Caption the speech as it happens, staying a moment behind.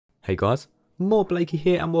Hey guys, more Blakey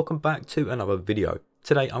here and welcome back to another video.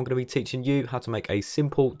 Today I'm going to be teaching you how to make a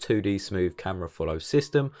simple 2D smooth camera follow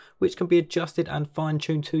system which can be adjusted and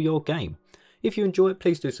fine-tuned to your game. If you enjoy it,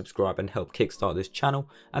 please do subscribe and help kickstart this channel,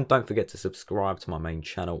 and don't forget to subscribe to my main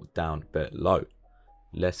channel down below.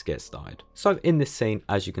 Let's get started. So in this scene,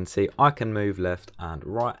 as you can see, I can move left and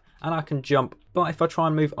right and I can jump, but if I try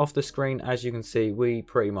and move off the screen, as you can see, we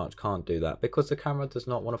pretty much can't do that because the camera does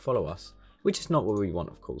not want to follow us, which is not what we want,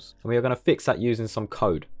 of course. And we are going to fix that using some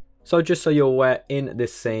code. So just so you're aware, in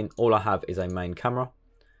this scene, all I have is a main camera,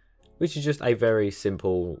 which is just a very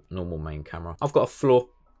simple, normal main camera. I've got a floor,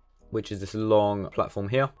 which is this long platform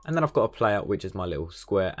here. And then I've got a player, which is my little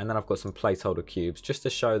square. And then I've got some placeholder cubes, just to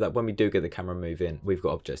show that when we do get the camera move in, we've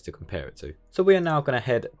got objects to compare it to. So we are now going to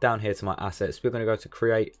head down here to my assets. We're going to go to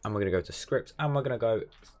create, and we're going to go to script, and we're going to go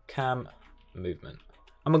cam movement.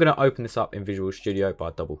 And we're going to open this up in Visual Studio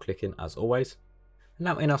by double clicking, as always.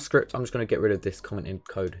 Now in our script, I'm just going to get rid of this commenting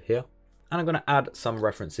code here. And I'm going to add some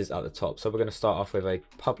references at the top. So we're going to start off with a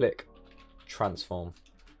public transform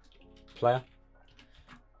player.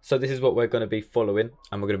 So this is what we're going to be following,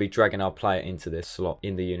 and we're going to be dragging our player into this slot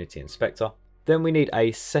in the Unity Inspector. Then we need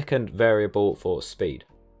a second variable for speed.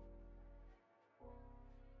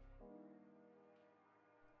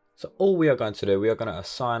 So all we are going to do, we are going to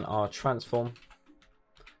assign our transform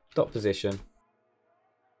dot position,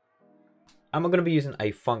 and we're going to be using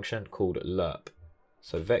a function called Lerp.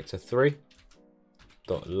 So vector3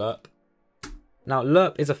 dot Lerp. Now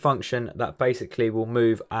Lerp is a function that basically will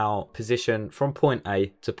move our position from point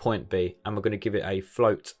A to point B, and we're going to give it a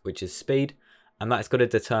float, which is speed, and that's going to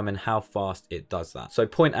determine how fast it does that. So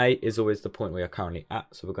point A is always the point we are currently at,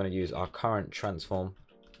 so we're going to use our current transform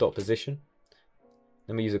dot position.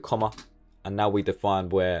 Then we use a comma, and now we define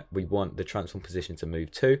where we want the transform position to move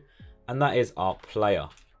to, and that is our player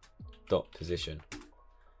dot position.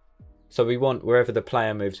 So we want wherever the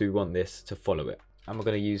player moves, we want this to follow it, and we're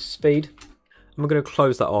going to use speed. And we're going to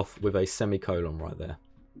close that off with a semicolon right there.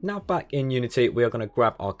 Now back in Unity, we are going to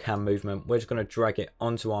grab our cam movement. We're just going to drag it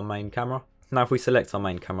onto our main camera. Now if we select our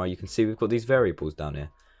main camera, you can see we've got these variables down here.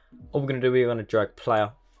 All we're going to do, we're going to drag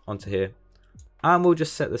player onto here. And we'll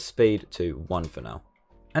just set the speed to 1 for now.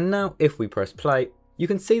 And now if we press play, you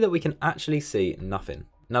can see that we can actually see nothing.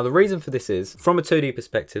 Now the reason for this is, from a 2D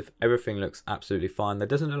perspective, everything looks absolutely fine. There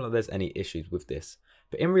doesn't look like there's any issues with this.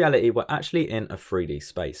 But in reality, we're actually in a 3D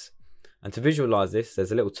space. And to visualize this,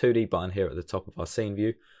 there's a little 2D button here at the top of our scene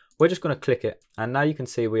view. We're just going to click it, and now you can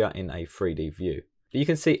see we are in a 3D view. But you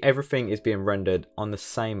can see everything is being rendered on the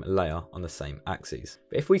same layer on the same axes.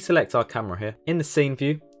 But if we select our camera here, in the scene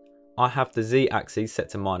view, I have the Z axis set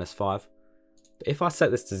to -5. But if I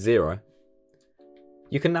set this to 0,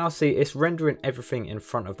 you can now see it's rendering everything in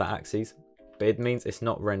front of that axis, but it means it's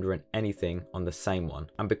not rendering anything on the same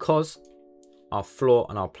one. And because our floor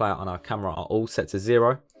and our player and our camera are all set to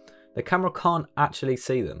 0, the camera can't actually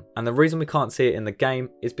see them. And the reason we can't see it in the game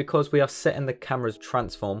is because we are setting the camera's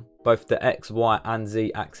transform, both the X, Y and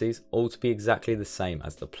Z axes, all to be exactly the same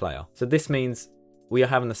as the player. So this means we are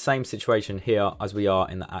having the same situation here as we are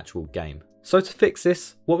in the actual game. So to fix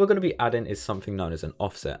this, what we're going to be adding is something known as an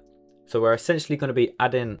offset. So we're essentially going to be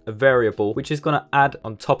adding a variable which is going to add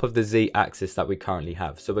on top of the Z axis that we currently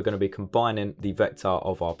have. So we're going to be combining the vector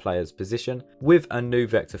of our player's position with a new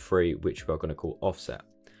vector 3, which we're going to call offset.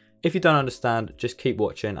 If you don't understand, just keep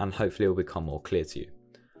watching and hopefully it will become more clear to you.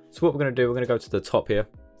 So what we're going to do, we're going to go to the top here,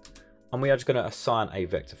 and we are just going to assign a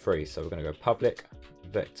vector 3. So we're going to go public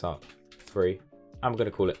vector 3, and we're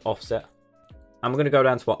going to call it offset. And we're going to go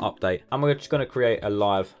down to our update, and we're just going to create a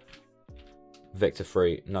live vector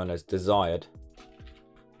 3 known as desired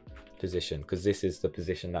position, because this is the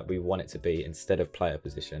position that we want it to be instead of player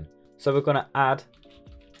position. So we're going to add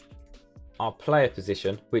our player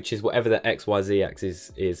position, which is whatever the XYZ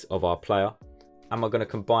axis is of our player, and we're going to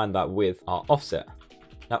combine that with our offset.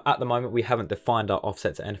 Now at the moment we haven't defined our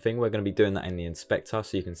offset to anything. We're going to be doing that in the inspector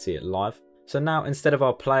so you can see it live. So now instead of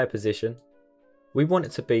our player position, we want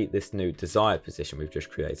it to be this new desired position we've just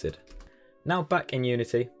created. Now back in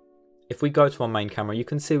Unity, if we go to our main camera, you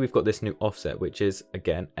can see we've got this new offset, which is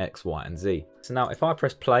again X, Y and Z. So now if I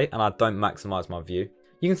press play and I don't maximize my view,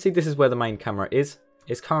 you can see this is where the main camera is.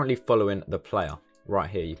 It's currently following the player. Right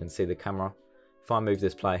here you can see the camera. If I move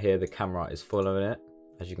this player here, the camera is following it.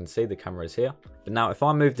 As you can see, the camera is here. But now if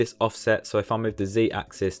I move this offset, so if I move the Z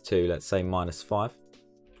axis to, let's say, -5,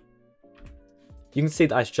 you can see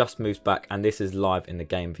that it's just moved back, and this is live in the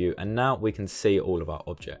game view, and now we can see all of our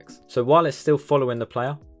objects. So while it's still following the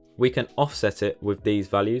player, we can offset it with these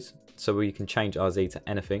values, so we can change our Z to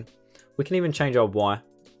anything. We can even change our Y,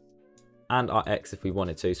 and our X if we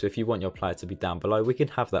wanted to. So if you want your player to be down below, we can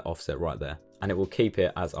have that offset right there, and it will keep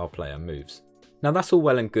it as our player moves. Now that's all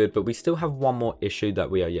well and good, but we still have one more issue that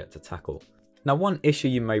we are yet to tackle. Now one issue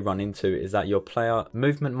you may run into is that your player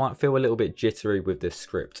movement might feel a little bit jittery with this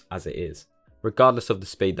script as it is, regardless of the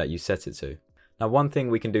speed that you set it to. Now one thing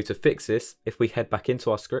we can do to fix this, if we head back into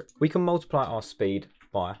our script, we can multiply our speed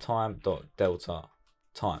by time.delta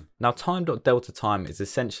time. Now time.delta time is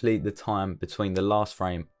essentially the time between the last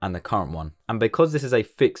frame and the current one. And because this is a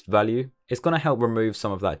fixed value, it's going to help remove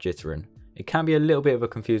some of that jittering. It can be a little bit of a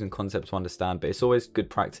confusing concept to understand, but it's always good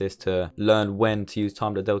practice to learn when to use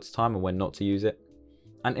time.delta time and when not to use it.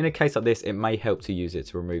 And in a case like this, it may help to use it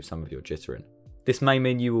to remove some of your jittering. This may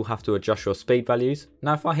mean you will have to adjust your speed values.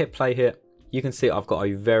 Now if I hit play here, you can see I've got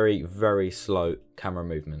a very, very slow camera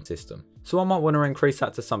movement system. So I might want to increase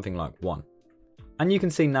that to something like 1. And you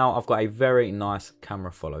can see now I've got a very nice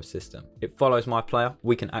camera follow system. It follows my player.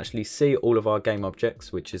 We can actually see all of our game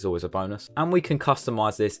objects, which is always a bonus. And we can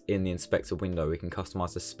customize this in the inspector window. We can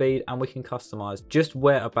customize the speed and we can customize just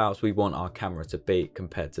whereabouts we want our camera to be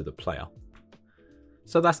compared to the player.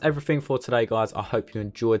 So that's everything for today, guys. I hope you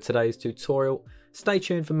enjoyed today's tutorial. Stay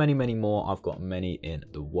tuned for many, many more. I've got many in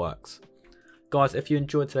the works. Guys, if you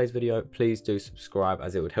enjoyed today's video, please do subscribe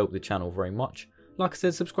as it would help the channel very much. Like I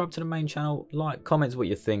said, subscribe to the main channel, like, comment what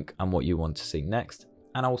you think and what you want to see next.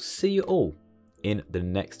 And I will see you all in the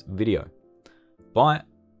next video. Bye.